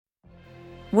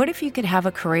What if you could have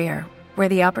a career where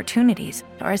the opportunities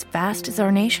are as vast as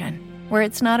our nation, where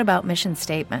it's not about mission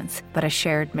statements, but a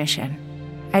shared mission?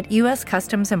 At U.S.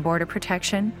 Customs and Border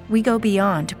Protection, we go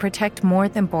beyond to protect more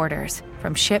than borders.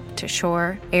 From ship to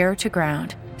shore, air to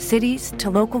ground, cities to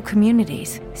local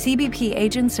communities, CBP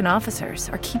agents and officers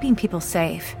are keeping people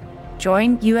safe.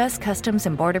 Join U.S. Customs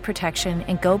and Border Protection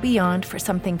and go beyond for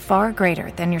something far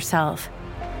greater than yourself.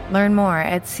 Learn more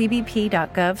at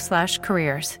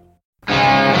cbp.gov/careers.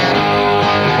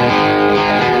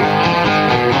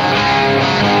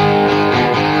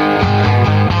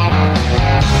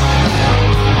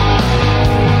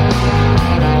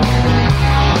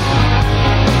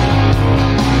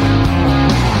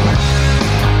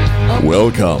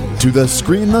 Welcome to the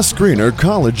Screen the Screener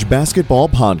College Basketball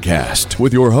Podcast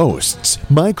with your hosts,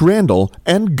 Mike Randall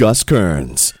and Gus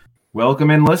Kearns.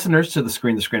 Welcome in, listeners, to the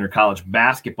Screen the Screener College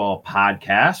Basketball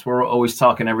Podcast, where we're always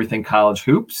talking everything college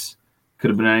hoops. Could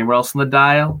have been anywhere else on the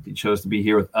dial. You chose to be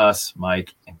here with us,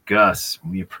 Mike and Gus.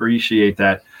 We appreciate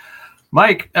that.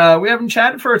 Mike, we haven't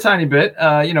chatted for a tiny bit,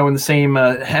 in the same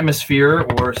hemisphere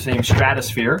or same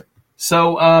stratosphere.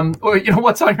 So,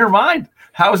 what's on your mind?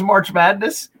 How is March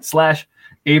Madness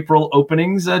 / April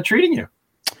openings treating you?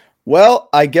 Well,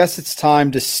 I guess it's time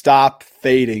to stop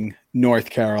fading North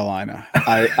Carolina.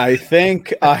 I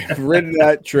think I've ridden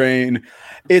that train.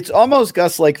 It's almost,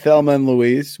 Gus, like Thelma and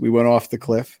Louise. We went off the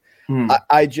cliff. I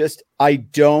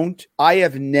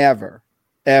have never,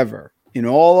 ever, in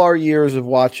all our years of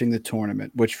watching the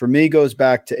tournament, which for me goes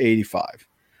back to 85,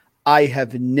 I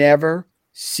have never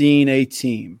seen a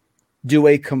team do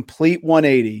a complete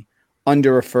 180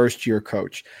 under a first-year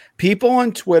coach. People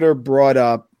on Twitter brought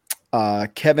up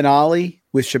Kevin Ollie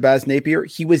with Shabazz Napier.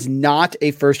 He was not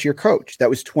a first-year coach. That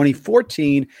was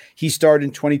 2014. He started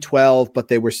in 2012, but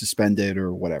they were suspended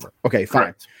or whatever. Okay, fine.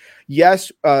 Correct.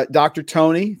 Yes, Dr.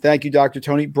 Tony, thank you, Dr.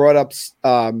 Tony, brought up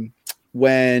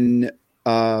when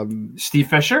Steve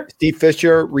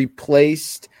Fisher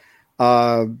replaced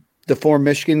the former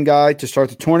Michigan guy to start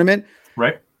the tournament.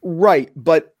 Right,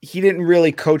 but he didn't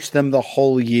really coach them the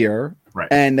whole year. Right.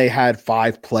 And they had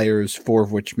 5 players, 4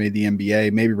 of which made the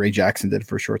NBA. Maybe Ray Jackson did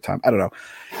for a short time. I don't know.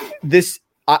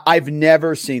 I've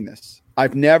never seen this.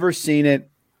 I've never seen it.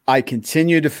 I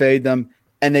continue to fade them,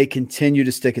 and they continue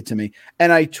to stick it to me.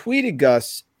 And I tweeted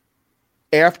Gus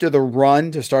after the run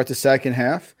to start the second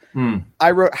half.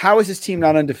 I wrote, how is this team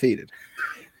not undefeated?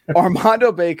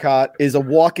 Armando Bacot is a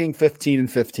walking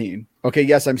 15-15. Okay,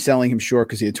 yes, I'm selling him short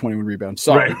because he had 21 rebounds.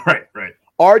 Sorry. Right.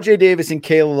 RJ Davis and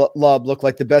Caleb Love look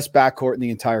like the best backcourt in the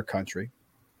entire country.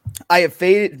 I have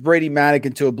faded Brady Manek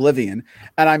into oblivion,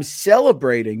 and I'm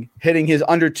celebrating hitting his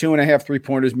under 2.5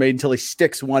 3-pointers made until he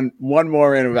sticks one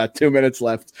more in about 2 minutes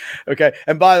left. Okay,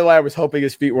 and by the way, I was hoping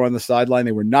his feet were on the sideline.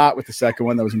 They were not with the second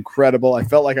one. That was incredible. I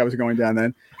felt like I was going down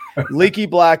then. Leaky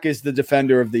Black is the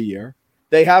defender of the year.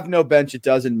 They have no bench. It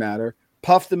doesn't matter.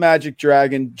 Puff the Magic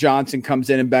Dragon Johnson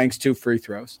comes in and bangs 2 free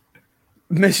throws.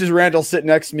 Mrs. Randall sitting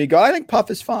next to me go, I think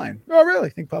Puff is fine. Oh, I really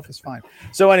think Puff is fine.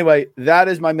 So anyway, that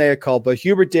is my mea culpa.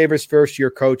 Hubert Davis,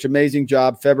 first-year coach, amazing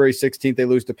job. February 16th, they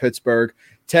lose to Pittsburgh.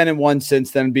 10-1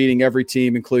 since then, beating every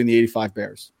team, including the 85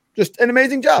 Bears. Just an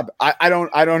amazing job. I don't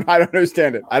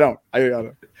understand it. I don't.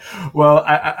 Well,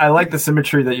 I like the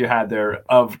symmetry that you had there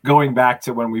of going back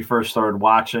to when we first started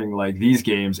watching like these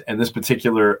games and this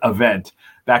particular event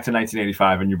back to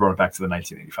 1985, and you brought it back to the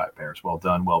 1985 Bears. Well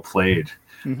done, well played,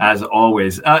 as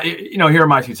always. Here are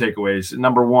my 2 takeaways.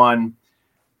 Number one,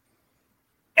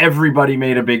 everybody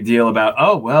made a big deal about,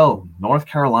 North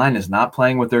Carolina is not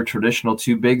playing with their traditional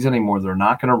 2 bigs anymore. They're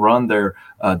not going to run their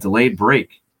delayed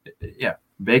break. Yeah.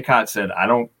 Bacot said, I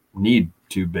don't need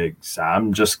 2 bigs.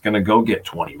 I'm just going to go get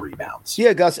 20 rebounds.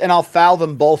 Yeah, Gus, and I'll foul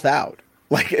them both out.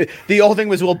 Like, the old thing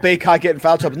was, will Bacot get in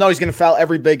foul trouble? No, he's going to foul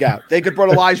every big out. They could put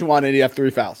Olajuwon in and he'd have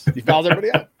 3 fouls. He fouls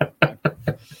everybody out.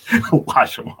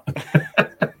 Olajuwon.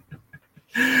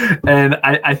 And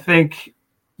I think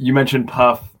you mentioned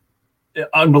Puff.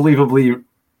 Unbelievably,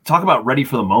 talk about ready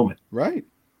for the moment. Right.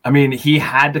 I mean, he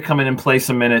had to come in and play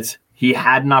some minutes. He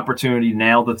had an opportunity,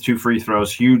 nailed the 2 free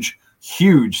throws. Huge,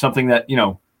 something that,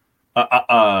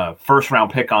 a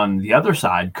first-round pick on the other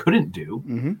side couldn't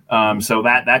do. So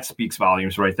that speaks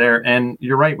volumes right there. And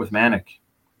you're right with Manek.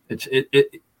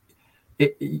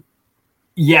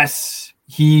 Yes,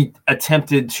 he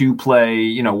attempted to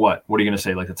play, what are you going to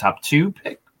say, like the top 3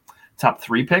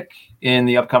 pick in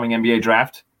the upcoming NBA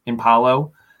draft in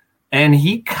Paolo. And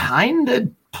he kind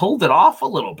of pulled it off a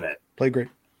little bit. Played great.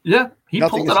 Yeah, he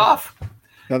pulled it off.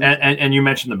 And you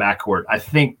mentioned the backcourt. I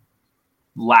think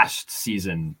last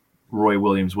season, Roy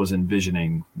Williams was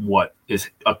envisioning what is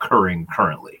occurring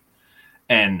currently.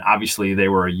 And obviously they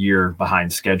were a year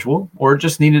behind schedule, or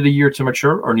just needed a year to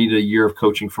mature, or needed a year of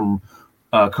coaching from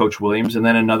Coach Williams, and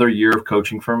then another year of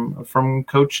coaching from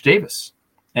Coach Davis.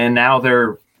 And now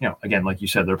they're, again, like you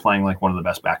said, they're playing like one of the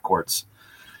best backcourts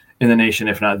in the nation,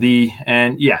 if not the.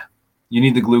 And yeah, you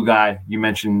need the glue guy. You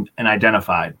mentioned and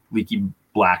identified Leaky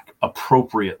Black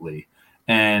appropriately.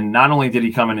 And not only did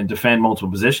he come in and defend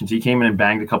multiple positions, he came in and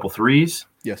banged a couple threes.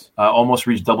 Yes. Almost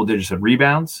reached double digits of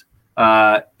rebounds.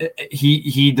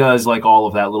 He does like all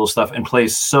of that little stuff and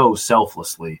plays so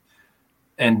selflessly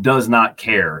and does not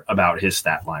care about his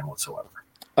stat line whatsoever.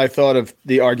 I thought of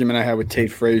the argument I had with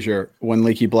Tate Frazier when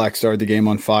Leaky Black started the game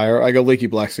on fire. I go, Leaky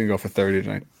Black's going to go for 30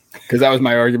 tonight. Because that was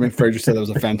my argument. Frazier said that was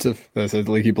offensive. That said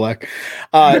Leaky Black.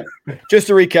 Just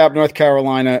to recap, North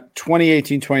Carolina,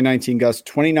 2018-2019, Gus,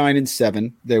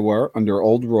 29-7 they were under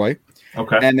Old Roy.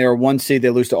 Okay. And they were 1 seed. They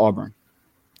lose to Auburn.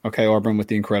 Okay, Auburn with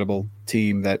the incredible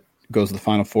team that goes to the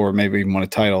Final Four, maybe even won a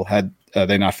title, had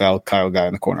they not fouled Kyle Guy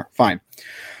in the corner. Fine.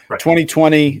 Right.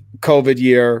 2020, COVID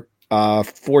year,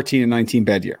 14-19,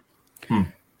 bad year.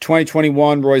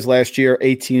 2021, Roy's last year,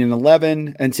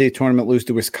 18-11, NCAA tournament, lose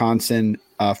to Wisconsin,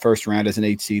 first round as an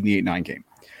 8 seed in the 8-9 game.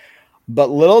 But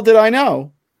little did I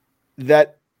know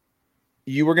that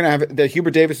you were going to have that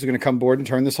Hubert Davis was going to come aboard and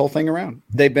turn this whole thing around.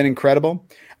 They've been incredible.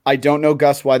 I don't know,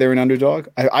 Gus, why they're an underdog.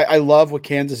 I love what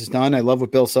Kansas has done. I love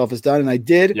what Bill Self has done. And I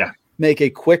did make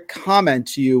a quick comment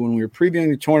to you when we were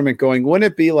previewing the tournament going,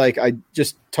 wouldn't it be like I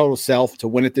just total Self to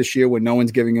win it this year when no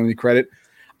one's giving him any credit?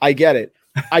 I get it.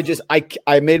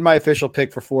 I made my official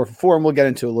pick for 4 and we'll get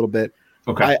into it a little bit.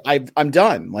 Okay. I'm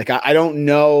done. Like, I don't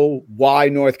know why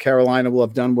North Carolina will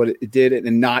have done what it did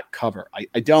and not cover.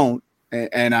 I don't.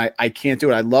 And I can't do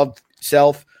it. I love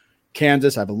Self,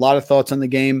 Kansas. I have a lot of thoughts on the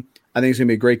game. I think it's going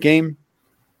to be a great game.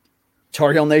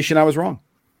 Tar Heel Nation, I was wrong.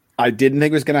 I didn't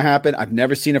think it was going to happen. I've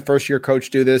never seen a first-year coach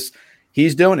do this.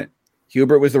 He's doing it.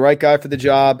 Hubert was the right guy for the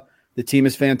job. The team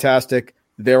is fantastic.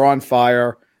 They're on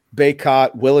fire.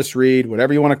 Baycott, Willis Reed,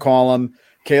 whatever you want to call them.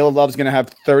 Caleb Love's going to have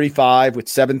 35 with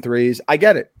 7 threes. I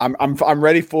get it. I'm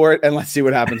ready for it, and let's see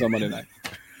what happens on Monday night.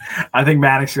 I think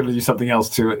Maddox going to do something else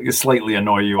to slightly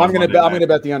annoy you. I'm going to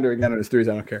bet the under again on his threes.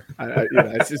 I don't care.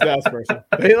 It's just that person.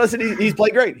 Hey, listen, he's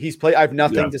played great. I have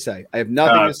nothing to say. I have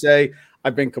nothing to say.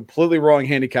 I've been completely wrong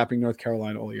handicapping North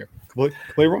Carolina all year.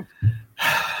 Completely wrong.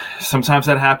 Sometimes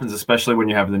that happens, especially when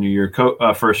you have the new year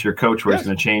first year coach, where he's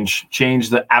going to change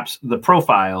the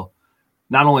profile,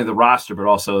 not only the roster but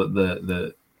also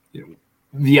the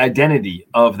identity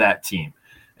of that team.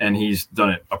 And he's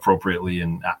done it appropriately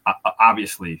and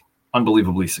obviously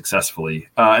unbelievably successfully.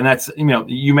 And that's,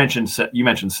 you mentioned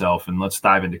Self, and let's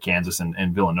dive into Kansas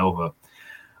and Villanova.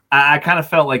 I kind of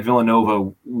felt like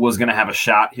Villanova was going to have a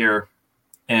shot here,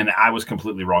 and I was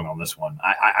completely wrong on this one.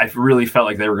 I really felt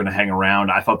like they were going to hang around.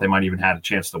 I thought they might even had a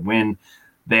chance to win.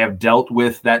 They have dealt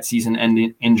with that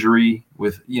season-ending injury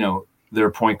with, their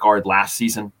point guard last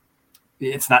season.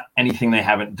 It's not anything they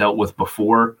haven't dealt with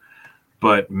before.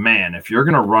 But, man, if you're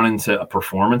going to run into a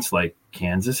performance like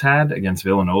Kansas had against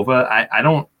Villanova, I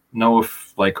don't know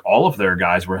if, like, all of their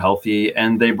guys were healthy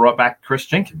and they brought back Chris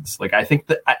Jenkins. Like, I think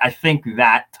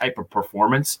that type of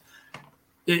performance,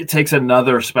 it takes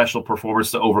another special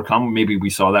performance to overcome. Maybe we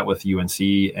saw that with UNC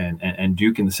and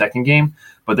Duke in the second game,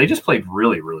 but they just played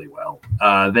really, really well.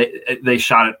 They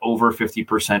shot it over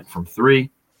 50% from 3.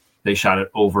 They shot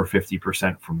it over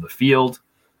 50% from the field.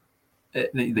 They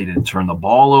didn't turn the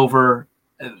ball over.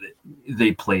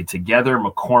 They played together.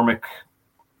 McCormick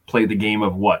played the game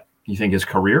of what? You think his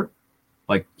career?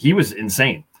 Like, he was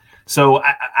insane. So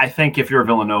I think if you're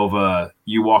Villanova,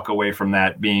 you walk away from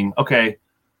that being, okay,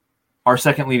 our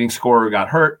second leading scorer got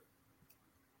hurt.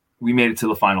 We made it to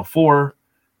the Final Four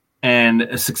and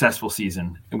a successful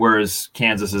season. Whereas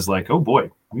Kansas is like, oh boy,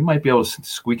 we might be able to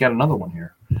squeak out another one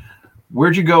here.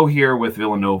 Where'd you go here with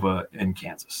Villanova and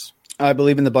Kansas? I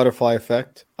believe in the butterfly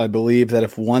effect. I believe that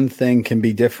if one thing can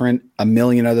be different, a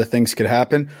million other things could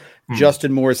happen.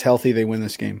 Justin Moore is healthy, they win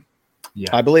this game. Yeah,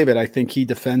 I believe it. I think he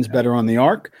defends better on the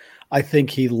arc. I think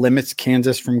he limits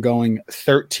Kansas from going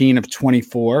 13 of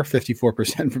 24,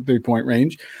 54% from three-point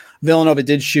range. Villanova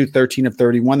did shoot 13 of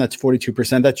 31. That's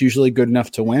 42%. That's usually good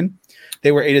enough to win.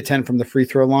 They were 8 of 10 from the free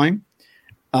throw line.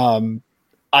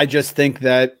 I just think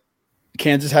that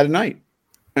Kansas had a night.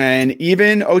 And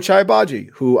even Ochai Agbaji,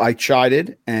 who I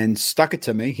chided and stuck it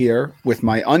to me here with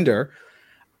my under,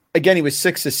 again, he was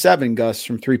 6 of 7, Gus,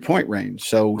 from three-point range.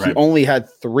 So He only had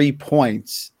 3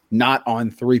 points, not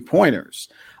on three-pointers.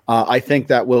 I think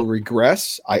that will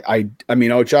regress. I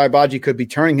mean, Ochai Agbaji could be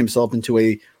turning himself into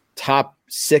a top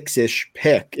 6-ish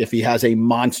pick if he has a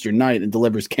monster night and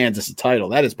delivers Kansas a title.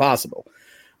 That is possible.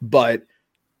 But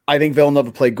I think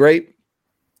Villanova played great.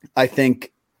 I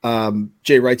think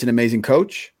Jay Wright's an amazing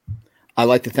coach. I'd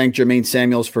like to thank Jermaine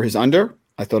Samuels for his under.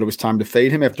 I thought it was time to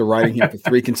fade him after riding him for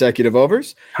 3 consecutive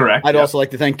overs. Correct. I'd also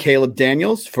like to thank Caleb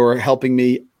Daniels for helping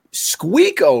me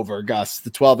squeak over Gus,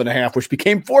 the 12.5, which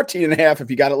became 14.5 if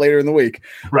you got it later in the week.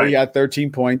 Right. He got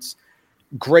 13 points.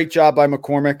 Great job by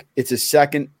McCormick. It's his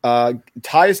second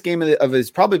highest game of his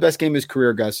probably best game of his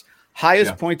career, Gus.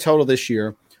 Highest point total this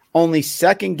year. Only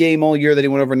second game all year that he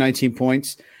went over 19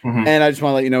 points. Mm-hmm. And I just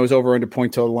want to let you know his over under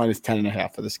point total line is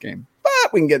 10.5 for this game.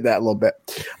 But we can get that a little bit.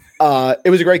 It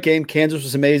was a great game. Kansas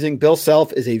was amazing. Bill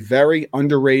Self is a very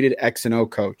underrated X&O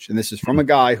coach. And this is from a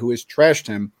guy who has trashed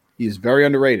him. He is very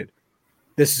underrated.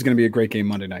 This is going to be a great game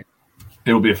Monday night.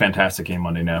 It'll be a fantastic game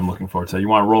Monday night. I'm looking forward to it. You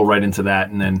want to roll right into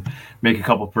that and then make a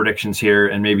couple of predictions here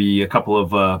and maybe a couple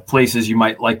of places you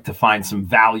might like to find some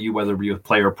value, whether it be with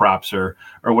player props or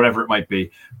whatever it might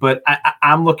be. But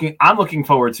I'm looking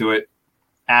forward to it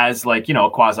as like, a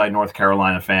quasi North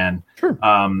Carolina fan. Sure.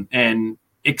 And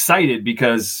excited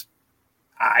because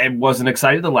I wasn't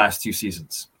excited the last 2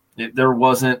 seasons. There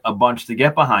wasn't a bunch to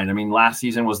get behind. I mean, last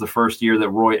season was the first year that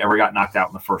Roy ever got knocked out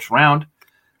in the first round.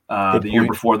 The year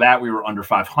before that, we were under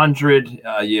 500.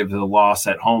 You have the loss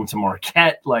at home to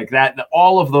Marquette, like that.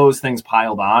 All of those things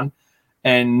piled on,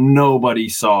 and nobody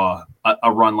saw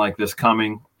a run like this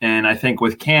coming. And I think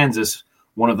with Kansas,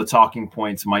 one of the talking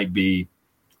points might be,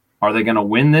 are they going to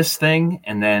win this thing?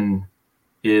 And then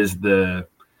is the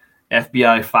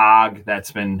FBI fog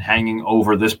that's been hanging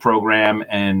over this program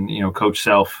and, Coach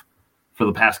Self for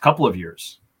the past couple of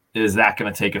years, is that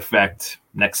going to take effect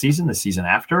next season, the season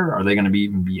after? Are they going to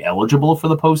be eligible for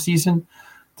the postseason?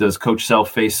 Does Coach Self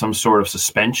face some sort of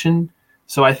suspension?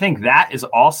 So I think that is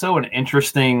also an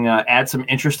interesting, add some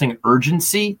interesting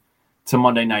urgency to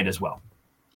Monday night as well.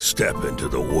 Step into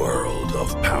the world of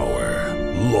power,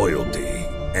 loyalty,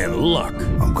 and luck.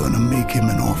 I'm going to make him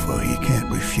an offer he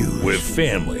can't refuse. With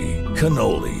family,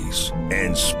 cannolis,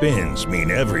 and spins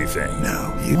mean everything.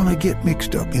 Now, you want to get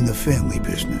mixed up in the family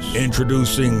business.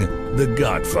 Introducing The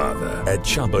Godfather at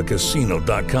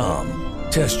ChumbaCasino.com.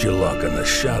 Test your luck in the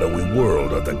shadowy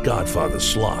world of The Godfather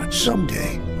slot.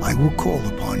 Someday, I will call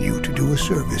upon you to do a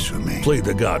service for me. Play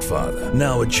The Godfather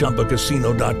now at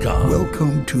ChumbaCasino.com.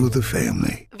 Welcome to the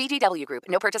family. VGW Group.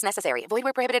 No purchase necessary. Void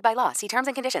where prohibited by law. See terms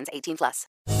and conditions. 18+.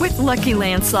 With Lucky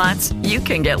Land Slots, you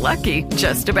can get lucky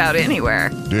just about anywhere.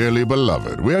 Dearly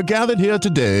beloved, we are gathered here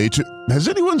today to... Has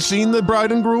anyone seen the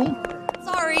bride and groom?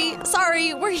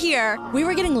 Sorry, we're here. We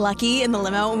were getting lucky in the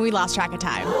limo and we lost track of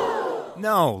time.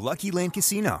 No, Lucky Land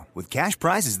Casino, with cash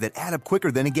prizes that add up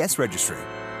quicker than a guest registry.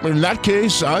 In that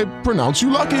case, I pronounce you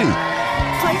lucky.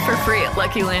 Play for free at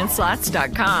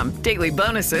LuckyLandSlots.com. Daily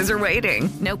bonuses are waiting.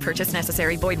 No purchase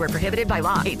necessary. Void where prohibited by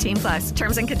law. 18+.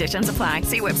 Terms and conditions apply.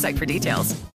 See website for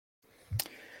details.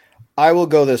 I will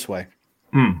go this way.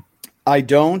 I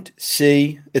don't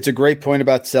see – it's a great point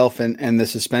about Self and the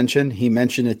suspension. He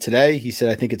mentioned it today. He said,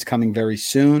 I think it's coming very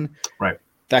soon. Right.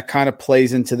 That kind of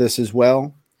plays into this as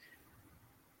well.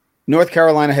 North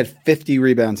Carolina had 50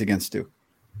 rebounds against Duke.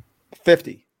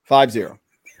 50. 5-0.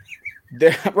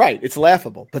 They're right. It's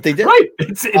laughable, but they did. Right.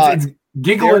 It's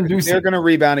giggle-inducing. They're going to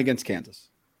rebound against Kansas.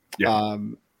 Yeah.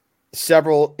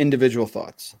 Several individual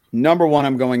thoughts. Number one,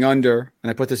 I'm going under,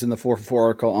 and I put this in the 4-for-4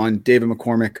 article on David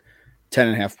McCormick,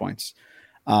 10.5 points.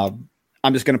 I'm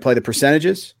just going to play the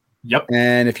percentages. Yep.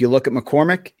 And if you look at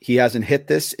McCormick, he hasn't hit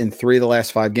this in 3 of the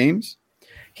last 5 games.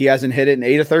 He hasn't hit it in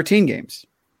 8 of 13 games.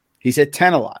 He's hit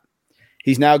 10 a lot.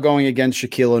 He's now going against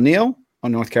Shaquille O'Neal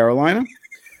on North Carolina.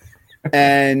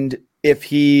 And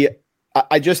if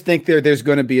I just think there's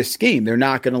going to be a scheme. They're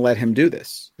not going to let him do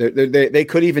this. They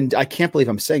could even, I can't believe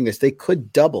I'm saying this, they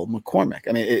could double McCormick.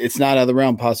 I mean, it's not out of the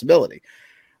realm possibility.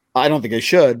 I don't think they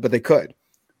should, but they could.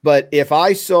 But if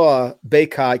I saw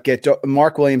Baycott get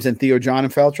Mark Williams and Theo John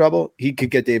in foul trouble, he could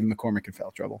get David McCormick in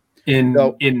foul trouble.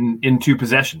 In 2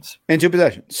 possessions. In 2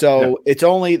 possessions. So It's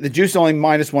only, the juice is only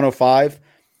minus 105.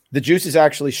 The juice is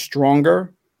actually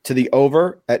stronger to the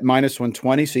over at minus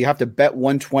 120. So you have to bet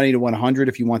 120 to 100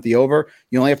 if you want the over.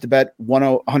 You only have to bet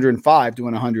 105 to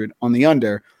 100 on the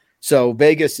under. So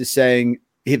Vegas is saying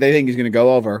they think he's going to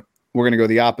go over. We're going to go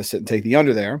the opposite and take the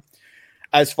under there.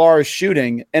 As far as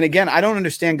shooting, and again, I don't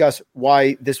understand, Gus,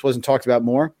 why this wasn't talked about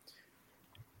more.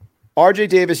 RJ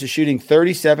Davis is shooting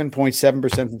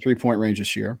 37.7% from three-point range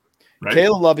this year. Right.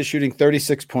 Caleb Love is shooting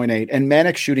 36.8%, and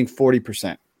Manik's shooting 40%.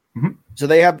 Mm-hmm. So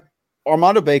they have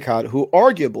Armando Baycott, who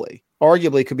arguably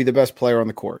could be the best player on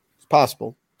the court. It's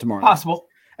possible tomorrow. Possible.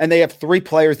 And they have 3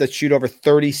 players that shoot over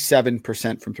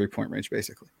 37% from three-point range,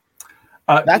 basically.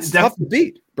 That's tough to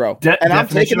beat. bro. And I'm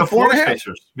taking the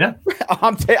 4.5. Yeah,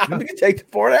 I'm going to take the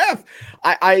 4.5.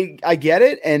 I get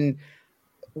it. And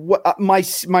what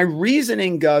my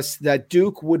reasoning, Gus, that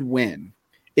Duke would win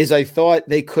is I thought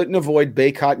they couldn't avoid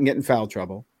Bacot and get in foul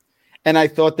trouble. And I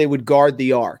thought they would guard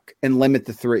the arc and limit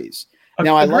the threes.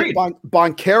 Now, Agreed. I like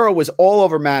Boncaro was all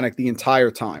over Manek the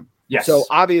entire time. Yes. So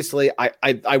obviously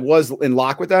I was in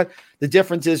lock with that. The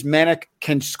difference is Manek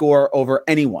can score over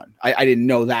anyone. I didn't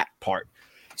know that part.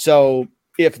 So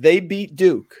if they beat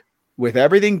Duke with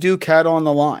everything Duke had on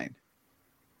the line,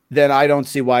 then I don't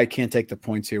see why I can't take the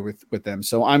points here with them.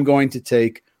 So I'm going to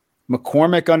take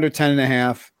McCormick under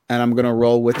 10.5, and I'm going to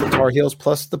roll with the Tar Heels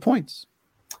plus the points.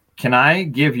 Can I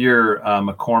give your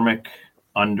McCormick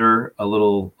under a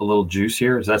little juice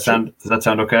here? Does that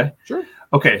sound okay? Sure.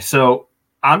 Okay, so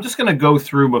I'm just going to go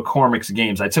through McCormick's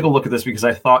games. I took a look at this because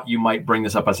I thought you might bring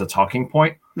this up as a talking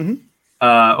point. Mm-hmm.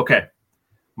 Okay.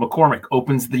 McCormick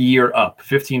opens the year up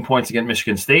 15 points against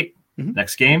Michigan State. Mm-hmm.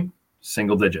 Next game,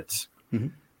 single digits. Mm-hmm.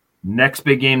 Next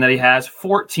big game that he has,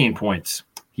 14 points.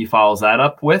 He follows that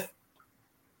up with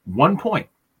 1 point.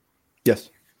 Yes.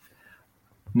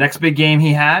 Next big game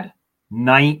he had,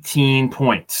 19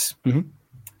 points. Mm-hmm.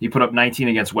 He put up 19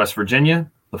 against West Virginia.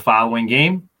 The following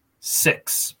game,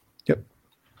 6. Yep.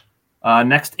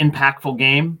 Next impactful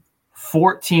game,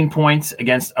 14 points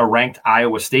against a ranked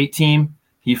Iowa State team.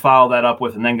 He followed that up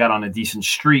with and then got on a decent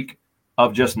streak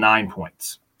of just 9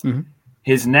 points. Mm-hmm.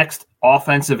 His next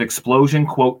offensive explosion,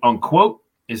 quote unquote,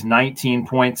 is 19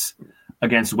 points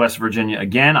against West Virginia.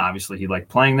 Again, obviously he liked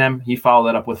playing them. He followed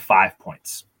that up with 5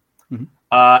 points. Mm-hmm.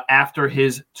 After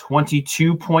his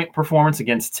 22-point performance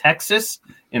against Texas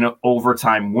in an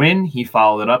overtime win, he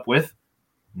followed it up with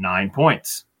 9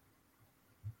 points.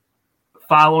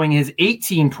 Following his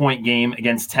 18-point game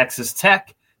against Texas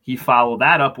Tech, he followed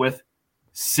that up with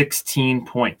 16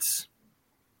 points.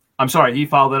 I'm sorry, he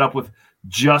followed it up with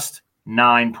just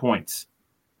 9 points.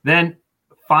 Then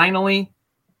finally,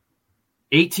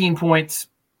 18 points.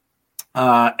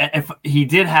 If he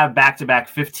did have back-to-back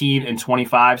 15 and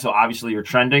 25, so obviously you're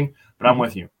trending, but I'm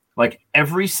with you. Like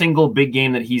every single big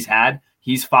game that he's had,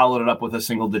 he's followed it up with a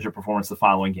single-digit performance the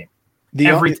following game.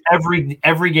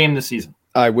 Every game this season.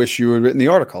 I wish you had written the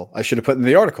article. I should have put in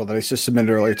the article that I just submitted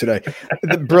earlier today.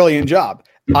 Brilliant job.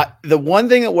 The one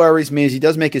thing that worries me is he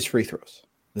does make his free throws.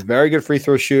 He's a very good free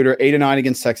throw shooter. 8 of 9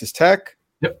 against Texas Tech.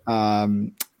 Yep.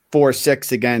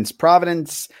 4-6 against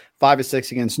Providence. 5 of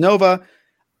 6 against Nova.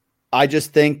 I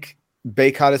just think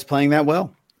Bacot is playing that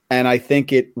well, and I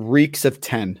think it reeks of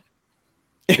 10.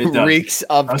 It reeks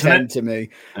of Doesn't 10 to me.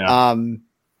 Yeah.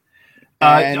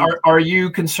 Are you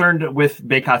concerned with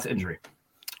Bacot's injury,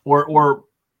 or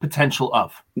potential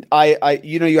of?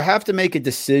 You have to make a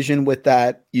decision with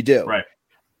that. You do. Right.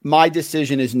 My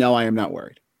decision is no. I am not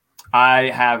worried. I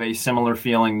have a similar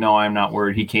feeling. No, I'm not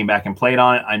worried. He came back and played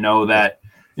on it. I know that.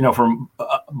 From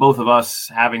both of us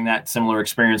having that similar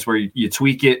experience where you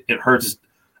tweak it, it hurts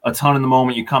a ton in the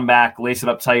moment. You come back, lace it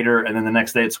up tighter, and then the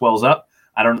next day it swells up.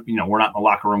 I don't, we're not in the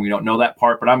locker room. We don't know that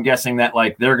part, but I'm guessing that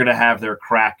like they're going to have their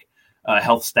crack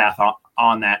health staff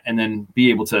on that and then be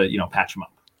able to, patch them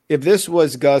up. If this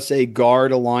was, Gus, a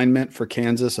guard alignment for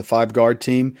Kansas, a 5-guard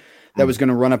team that was going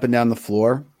to run up and down the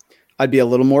floor, I'd be a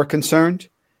little more concerned.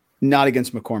 Not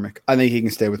against McCormick. I think he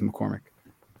can stay with McCormick.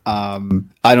 I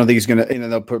don't think he's going to,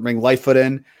 they'll bring Lightfoot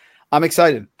in. I'm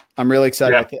excited. I'm really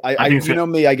excited. Yeah, you know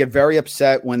me, I get very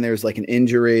upset when there's like an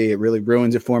injury. It really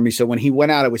ruins it for me. So when he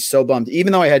went out, I was so bummed.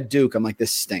 Even though I had Duke, I'm like,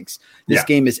 this stinks. This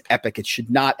game is epic. It should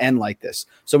not end like this.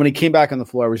 So when he came back on the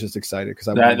floor, I was just excited because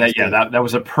that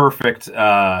was a perfect.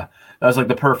 That was like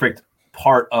the perfect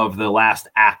part of the last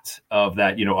act of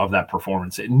that, of that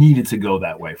performance. It needed to go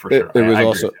that way for sure.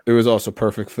 It was also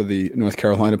perfect for the North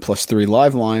Carolina +3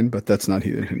 live line, but that's not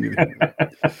here.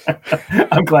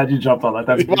 I'm glad you jumped on that.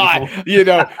 That's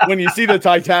beautiful. When you see the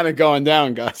Titanic going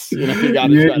down, Gus,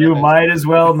 you might as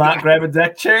well not grab a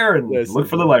deck chair and look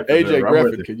for the life. AJ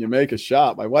Griffin, can you make a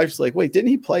shot? My wife's like, wait,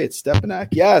 didn't he play at Stepanak?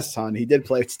 Yes, hon, he did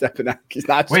play at Stepanak. He's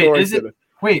not.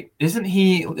 Isn't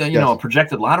he a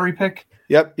projected lottery pick?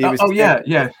 Yep. He was,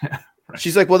 yeah.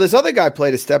 She's like, well, this other guy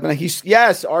played a step, and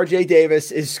yes, RJ Davis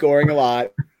is scoring a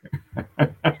lot.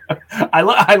 I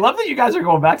love that you guys are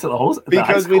going back to the whole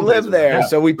because we live there,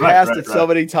 so we passed it so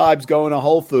many times going to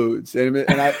Whole Foods, and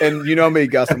you know me,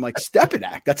 Gus. I'm like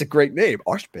Stepanak. That's a great name,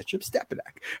 Archbishop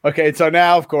Stepanak. Okay, so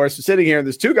now of course we're sitting here, and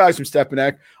there's 2 guys from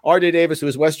Stepanak: RJ Davis, who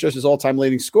is West Georgia's all-time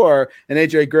leading scorer, and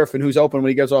AJ Griffin, who's open when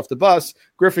he gets off the bus.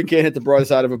 Griffin can't hit the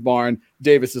broadside of a barn.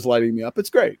 Davis is lighting me up. It's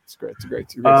great. It's great.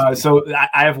 So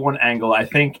I have one angle. I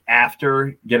think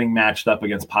after getting matched up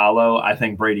against Paolo, I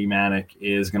think Brady Manek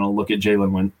is going to look at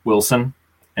Jalen Wilson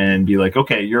and be like,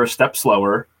 okay, you're a step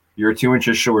slower, you're 2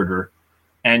 inches shorter,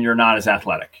 and you're not as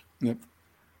athletic. Yep.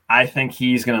 I think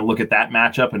he's going to look at that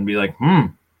matchup and be like,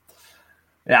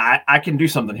 yeah, I can do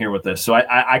something here with this. So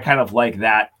I kind of like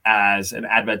that as an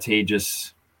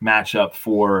advantageous matchup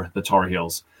for the Tar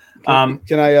Heels. Can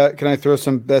I throw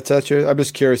some bets at you? I'm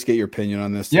just curious to get your opinion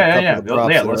on this. Yeah.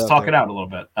 Let's talk it out a little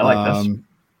bit. I like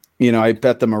this. I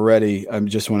bet them already. I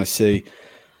just want to see.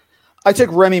 I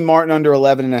took Remy Martin under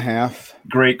 11.5.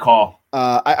 Great call.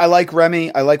 I like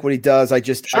Remy. I like what he does. I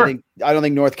don't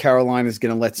think North Carolina is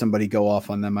going to let somebody go off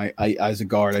on them. I as a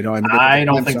guard, I don't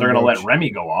think they're going to let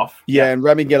Remy go off. Yeah, and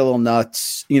Remy get a little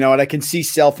nuts. And I can see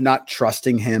Self not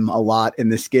trusting him a lot in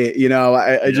this game.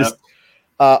 Just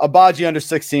Abaji under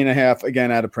 16.5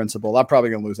 again out of principle. I'm probably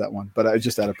going to lose that one, but I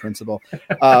just out of principle.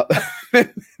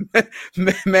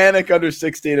 Manic under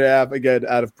 16.5 again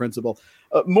out of principle.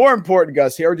 More important,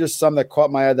 Gus. Here are just some that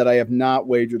caught my eye that I have not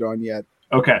wagered on yet.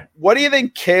 Okay. What do you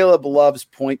think Caleb Love's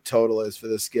point total is for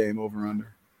this game, over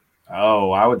under?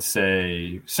 Oh, I would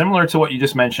say similar to what you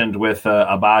just mentioned with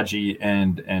Abaji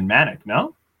and Manic,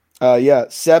 no?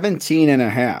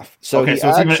 17.5. So okay,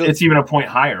 it's even a point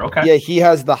higher. Okay. Yeah, he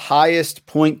has the highest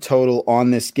point total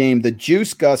on this game. The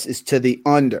juice, Gus, is to the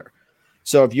under.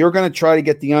 So if you're going to try to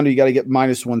get the under, you got to get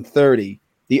minus 130.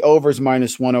 The over's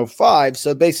minus 105.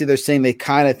 So basically they're saying they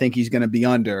kind of think he's going to be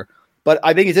under. But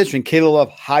I think it's interesting. Caleb Love,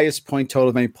 highest point total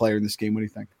of any player in this game. What do you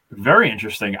think? Very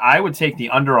interesting. I would take the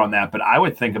under on that, but I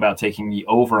would think about taking the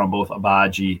over on both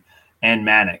Abaji and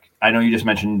Manic. I know you just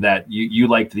mentioned that you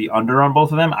liked the under on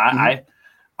both of them. I'm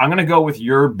going to go with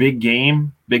your big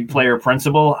game, big player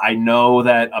principle. I know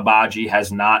that Abaji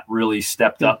has not really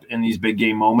stepped up in these big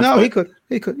game moments. No, he could.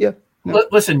 Yeah. No.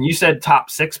 Listen, you said top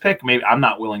 6 pick. Maybe I'm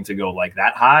not willing to go like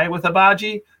that high with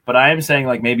Abaji, but I am saying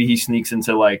like maybe he sneaks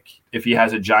into like if he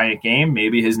has a giant game,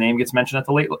 maybe his name gets mentioned at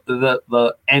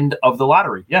the end of the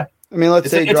lottery. Yeah, I mean,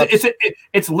 let's say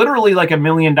it's literally like $1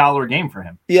 million game for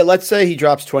him. Yeah, let's say he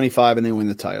drops 25 and they win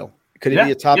the title. Could he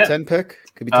be a top 10 pick?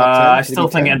 Could be top 10. I still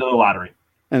think end of the lottery.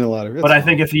 End of the lottery. But I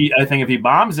think if he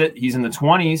bombs it, he's in the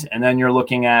 20s, and then you're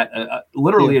looking at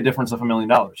literally a difference of $1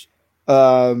 million.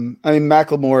 I mean,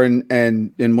 Macklemore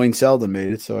and Wayne Selden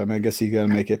made it, so I guess he got to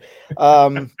make it.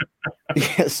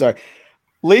 Yeah, sorry.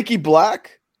 Leaky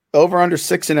Black over under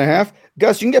 6.5.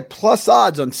 Gus, you can get plus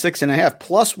odds on 6.5,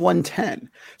 plus 110.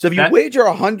 So if you wager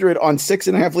 100 on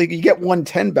 6.5 Leaky, you get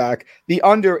 110 back. The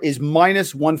under is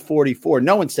minus 144.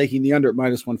 No one's taking the under at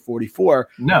minus 144.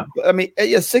 No, I mean,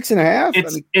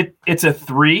 6.5. It's a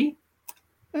 3.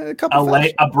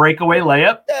 A breakaway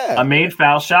layup, a made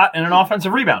foul shot, and an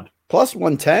offensive rebound. Plus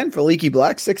 110 for Leaky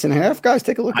Black, 6.5. Guys,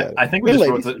 take a look at it. I think we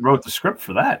just wrote the script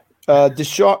for that.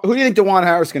 Deshaun, who do you think DeJuan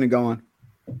Harris is going to go on?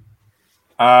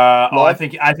 I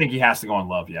think he has to go on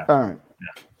Love. Yeah. All right.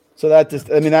 Yeah. So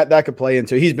that could play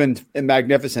into. He's been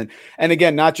magnificent, and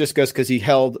again, not just because he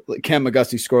held Cam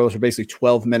McGusty scoreless for basically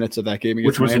 12 minutes of that game,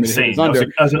 which was insane.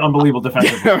 That was an unbelievable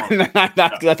defensive. I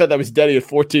thought that was Deddy at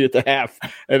 14 at the half,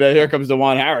 and then here comes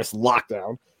DeJuan Harris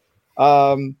lockdown.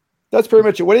 That's pretty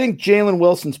much it. What do you think Jalen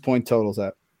Wilson's point total's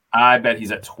at? I bet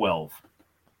he's at 12.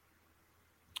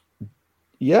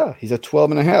 Yeah, he's at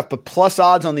 12.5, but plus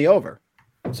odds on the over.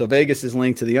 So Vegas is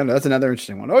linked to the under. That's another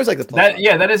interesting one. I always like the plus.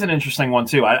 That is an interesting one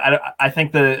too. I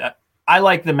think I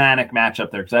like the Manic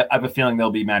matchup there because I have a feeling they'll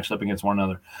be matched up against one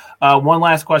another. One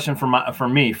last question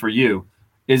for you.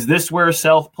 Is this where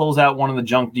Self pulls out one of the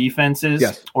junk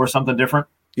defenses or something different?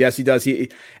 Yes, he does.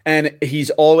 He's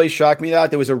always shocked me that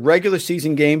there was a regular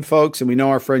season game, folks, and we know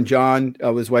our friend John,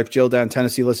 his wife Jill down in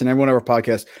Tennessee, listen, everyone on our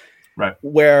podcast, right?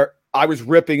 Where I was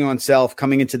ripping on Self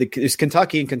coming into it's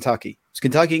Kentucky and Kentucky. It's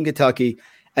Kentucky and Kentucky,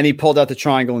 and he pulled out the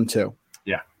triangle in 2.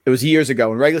 Yeah, it was years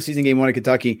ago in regular season game 1 in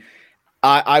Kentucky.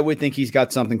 I would think he's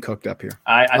got something cooked up here.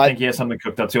 I think he has something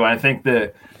cooked up too. I think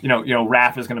the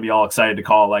Raph is going to be all excited to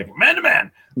call like man to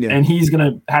man, and he's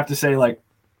going to have to say like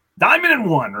diamond in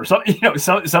 1 or something,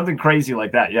 something crazy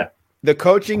like that. Yeah. The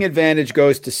coaching advantage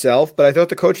goes to Self, but I thought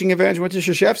the coaching advantage went to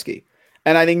Krzyzewski.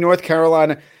 And I think North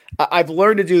Carolina, I've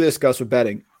learned to do this, Gus, with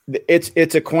betting.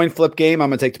 It's a coin flip game. I'm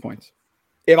going to take the points.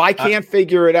 If I can't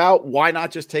figure it out, why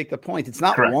not just take the point? It's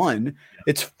not correct. 1.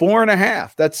 It's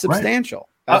 4.5. That's substantial.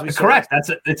 Right. Correct.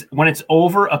 It's when it's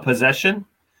over a possession,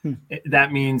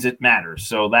 that means it matters.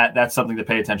 So that's something to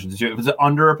pay attention to. If it's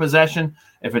under a possession,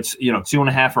 if it's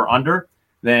 2.5 or under,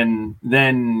 then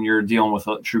you're dealing with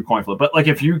a true coin flip. But like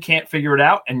if you can't figure it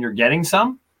out and you're getting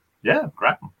some,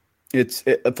 grab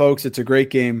them. Folks, it's a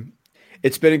great game.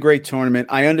 It's been a great tournament.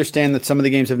 I understand that some of the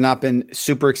games have not been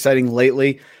super exciting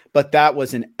lately, But that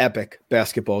was an epic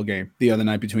basketball game the other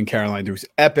night between Carolina and Duke. It was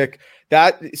epic.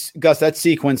 That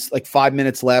sequence, like 5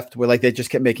 minutes left, where like they just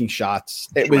kept making shots.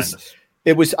 It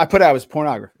was. I put out as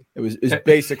pornography. It was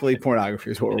basically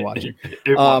pornography is what we're watching.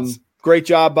 It was. Great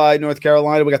job by North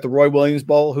Carolina. We got the Roy Williams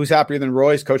Bowl. Who's happier than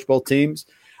Roy's coach both teams?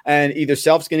 And either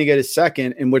Self's going to get his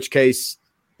second, in which case,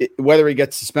 whether he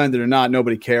gets suspended or not,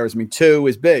 nobody cares. I mean, 2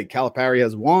 is big. Calipari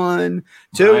has 1.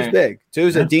 2 is big. 2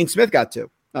 is Dean Smith got 2.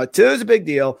 2 is a big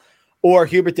deal. Or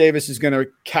Hubert Davis is going to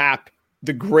cap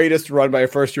the greatest run by a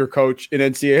first-year coach in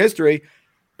NCAA history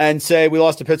and say we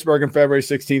lost to Pittsburgh on February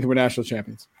 16th and we're national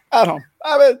champions at home.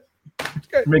 I mean,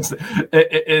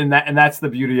 and that's the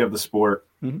beauty of the sport.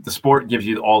 Mm-hmm. The sport gives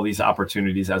you all these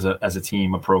opportunities as a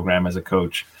team, a program, as a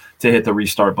coach, to hit the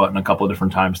restart button a couple of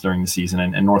different times during the season.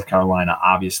 And North Carolina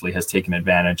obviously has taken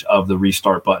advantage of the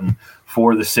restart button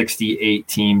for the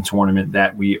 68-team tournament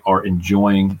that we are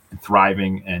enjoying,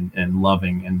 thriving, and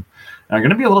loving. And I'm going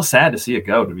to be a little sad to see it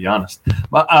go, to be honest.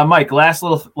 But Mike, last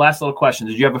little question.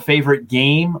 Did you have a favorite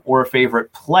game or a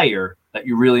favorite player that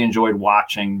you really enjoyed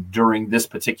watching during this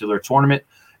particular tournament?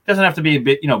 It doesn't have to be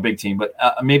a big team, but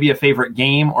maybe a favorite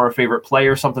game or a favorite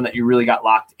player, something that you really got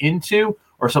locked into,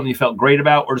 or something you felt great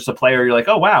about, or just a player you're like,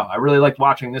 oh, wow, I really liked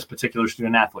watching this particular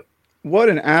student athlete. What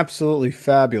an absolutely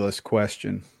fabulous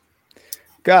question.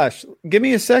 Gosh, give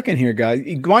me a second here, guys.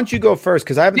 Why don't you go first?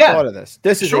 Because I haven't thought of this.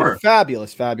 This is a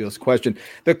fabulous, fabulous question.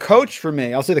 The coach for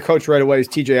me, I'll say the coach right away, is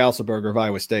TJ Alselberger of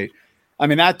Iowa State. I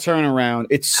mean, that turnaround,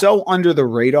 it's so under the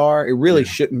radar. It really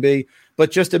shouldn't be,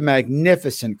 but just a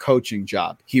magnificent coaching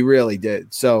job. He really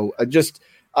did. So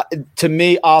to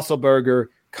me, Alselberger,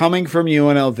 coming from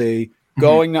UNLV,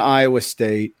 going to Iowa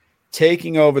State,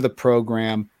 taking over the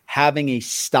program, having a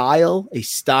style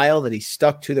that he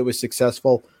stuck to that was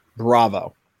successful.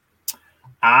 Bravo.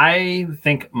 I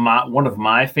think one of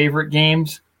my favorite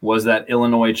games was that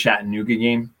Illinois-Chattanooga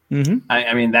game. Mm-hmm.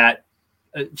 I mean, that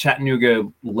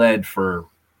Chattanooga led for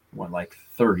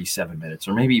 37 minutes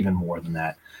or maybe even more than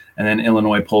that. And then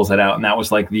Illinois pulls that out. And that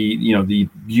was like the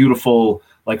beautiful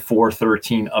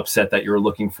 4-13 upset that you were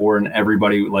looking for and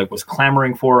everybody was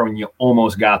clamoring for when you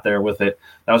almost got there with it.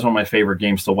 That was one of my favorite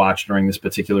games to watch during this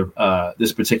particular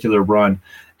run.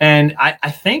 And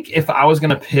I think if I was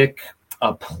going to pick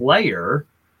a player,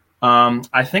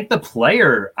 I think the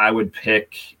player I would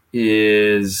pick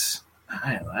is,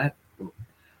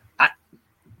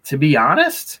 to be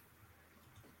honest,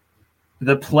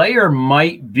 the player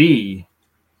might be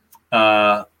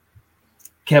Kevalume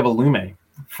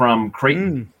from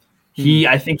Creighton.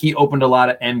 I think he opened a lot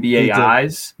of NBA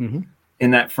eyes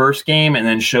in that first game and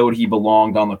then showed he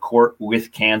belonged on the court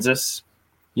with Kansas,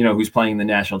 who's playing the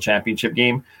national championship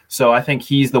game. So I think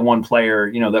he's the one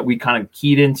player, that we kind of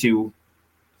keyed into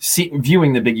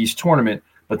viewing the Big East tournament,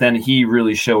 but then he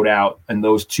really showed out in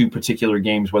those 2 particular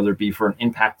games, whether it be for an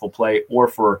impactful play or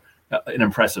for an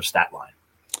impressive stat line.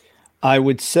 I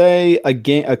would say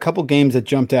a couple games that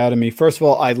jumped out at me. First of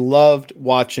all, I loved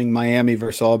watching Miami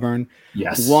versus Auburn.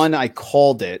 Yes. 1, I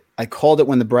called it. I called it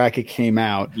when the bracket came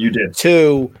out. You did.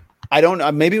 2, I don't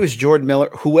know. Maybe it was Jordan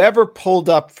Miller. Whoever pulled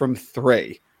up from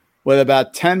 3 with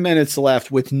about 10 minutes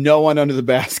left with no one under the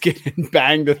basket and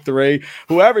banged the 3.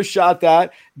 Whoever shot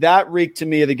that reeked to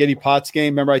me of the Giddy Potts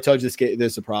game. Remember I told you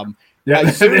there's a problem. Yeah.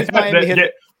 As soon as Miami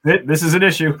hit this is an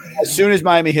issue. As soon as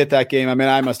Miami hit that game, I mean,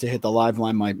 I must have hit the live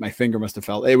line. My finger must have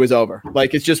fell. It was over.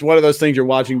 It's just one of those things you're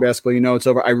watching basketball, it's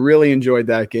over. I really enjoyed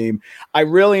that game. I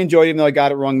really enjoyed, even though I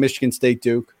got it wrong, Michigan State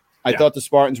Duke. I thought the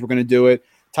Spartans were going to do it.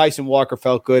 Tyson Walker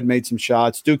felt good, made some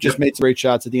shots. Duke just made some great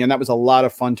shots at the end. That was a lot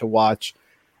of fun to watch.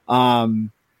 And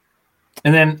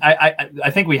then I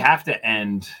think we have to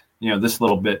end, this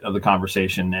little bit of the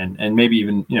conversation and maybe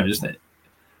even,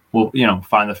 we'll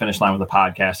find the finish line with the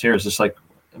podcast here. It's just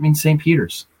St.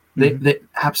 Peter's, they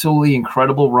absolutely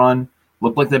incredible run.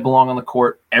 Looked like they belong on the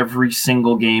court every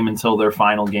single game until their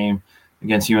final game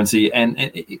against UNC. And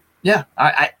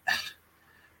I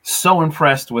so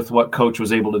impressed with what Coach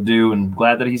was able to do, and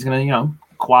glad that he's going to,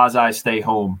 quasi stay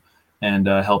home and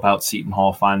help out Seton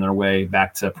Hall find their way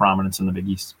back to prominence in the Big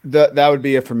East. That would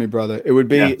be it for me, brother. It would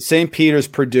be St. Peter's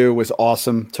Purdue was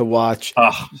awesome to watch.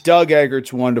 Doug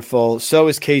Eggert's wonderful. So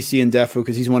is Casey Ndefu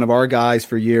because he's one of our guys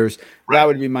for years. Right. That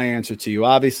would be my answer to you.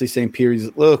 Obviously, St. Peter's,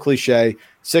 a little cliche,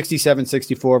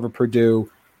 67-64 over Purdue.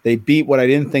 They beat what I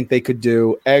didn't think they could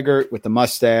do. Eggert with the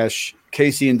mustache,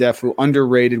 Casey Ndefu,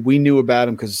 underrated. We knew about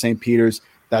him because of St. Peter's.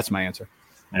 That's my answer.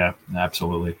 Yeah,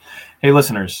 absolutely. Hey,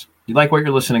 listeners. If you like what you're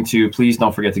listening to, please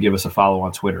don't forget to give us a follow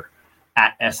on Twitter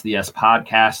at SDS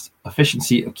Podcast.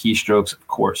 Efficiency of keystrokes, of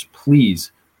course.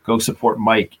 Please go support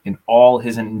Mike in all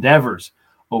his endeavors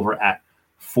over at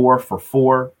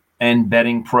 4for4 and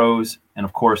betting pros. And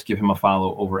of course, give him a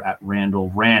follow over at Randall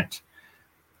Rant.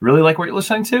 Really like what you're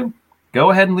listening to?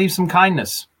 Go ahead and leave some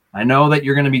kindness. I know that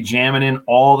you're going to be jamming in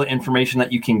all the information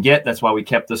that you can get. That's why we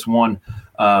kept this one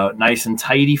nice and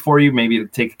tidy for you. Maybe to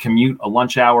take a commute, a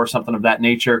lunch hour, something of that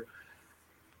nature.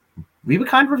 Leave a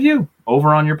kind review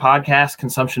over on your podcast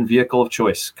consumption vehicle of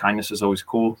choice. Kindness is always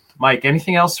cool. Mike,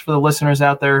 anything else for the listeners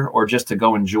out there, or just to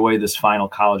go enjoy this final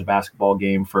college basketball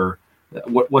game for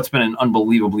what's been an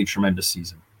unbelievably tremendous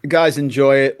season? Guys,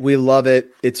 enjoy it. We love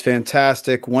it. It's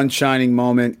fantastic. One shining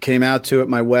moment. Came out to at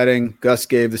my wedding. Gus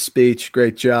gave the speech.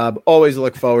 Great job. Always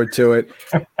look forward to it.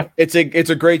 It's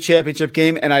a great championship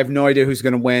game, and I have no idea who's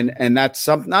going to win. And that's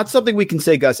not something we can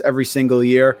say, Gus, every single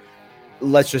year.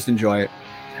 Let's just enjoy it.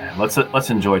 Yeah, let's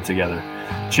enjoy it together.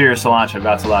 Cheers, Cilantro.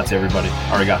 Grazie, everybody.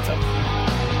 Arigato.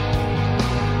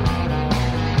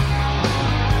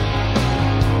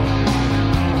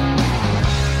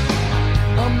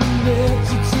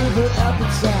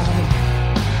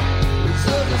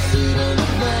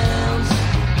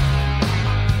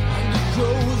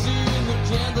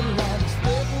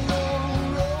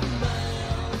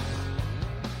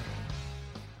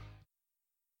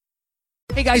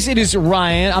 Hey guys, it is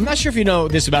Ryan. I'm not sure if you know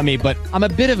this about me, but I'm a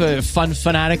bit of a fun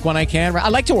fanatic when I can. I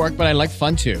like to work, but I like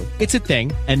fun too. It's a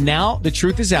thing. And now the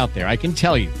truth is out there. I can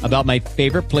tell you about my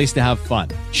favorite place to have fun.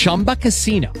 Chumba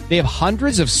Casino. They have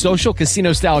hundreds of social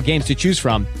casino style games to choose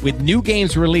from with new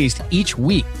games released each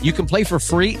week. You can play for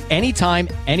free anytime,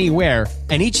 anywhere.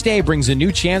 And each day brings a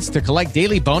new chance to collect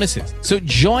daily bonuses. So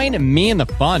join me in the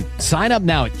fun. Sign up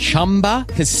now at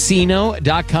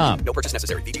ChumbaCasino.com. No purchase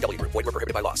necessary. VGW. Void where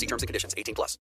prohibited by law. See terms and conditions. 18+.